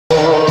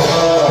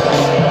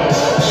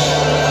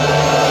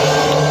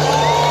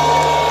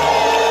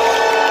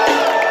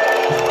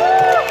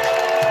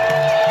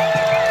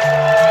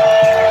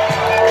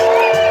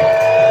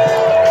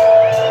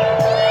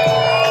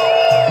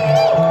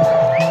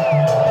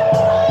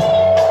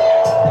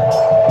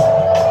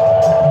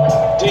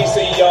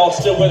y'all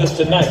still with us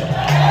tonight.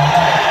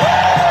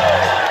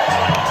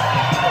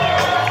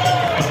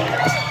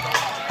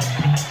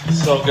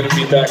 So good to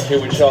be back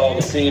here with y'all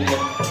this evening.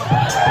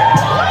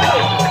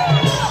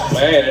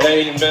 Man, it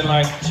ain't even been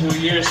like 2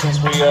 years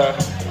since we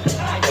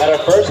had our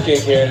first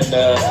gig here in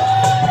the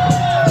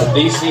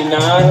DC9.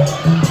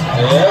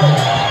 Yeah.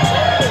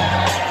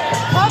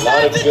 A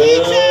lot of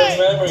good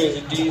memories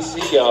of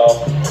DC,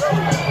 y'all.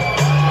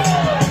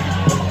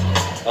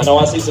 I know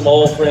I see some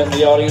old friends in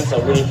the audience. I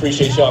really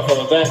appreciate y'all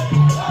coming back.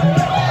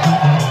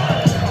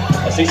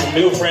 I see some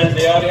new friends in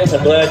the audience.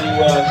 I'm glad you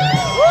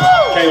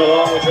came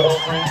along with your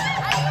old friends.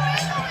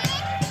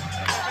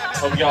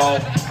 Hope y'all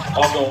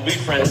all gonna be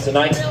friends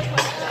tonight.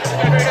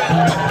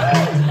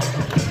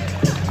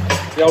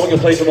 Y'all, we can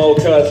play some old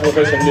cuts. We'll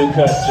play some new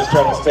cuts. Just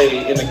trying to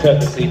stay in the cut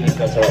this evening.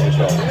 That's all right with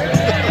y'all.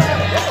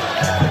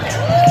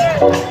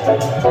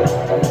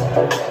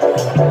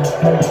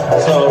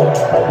 So,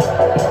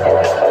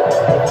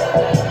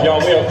 y'all,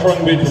 we are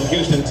Khruangbin from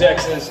Houston,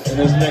 Texas, and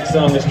this next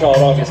song is called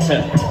August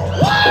 10th.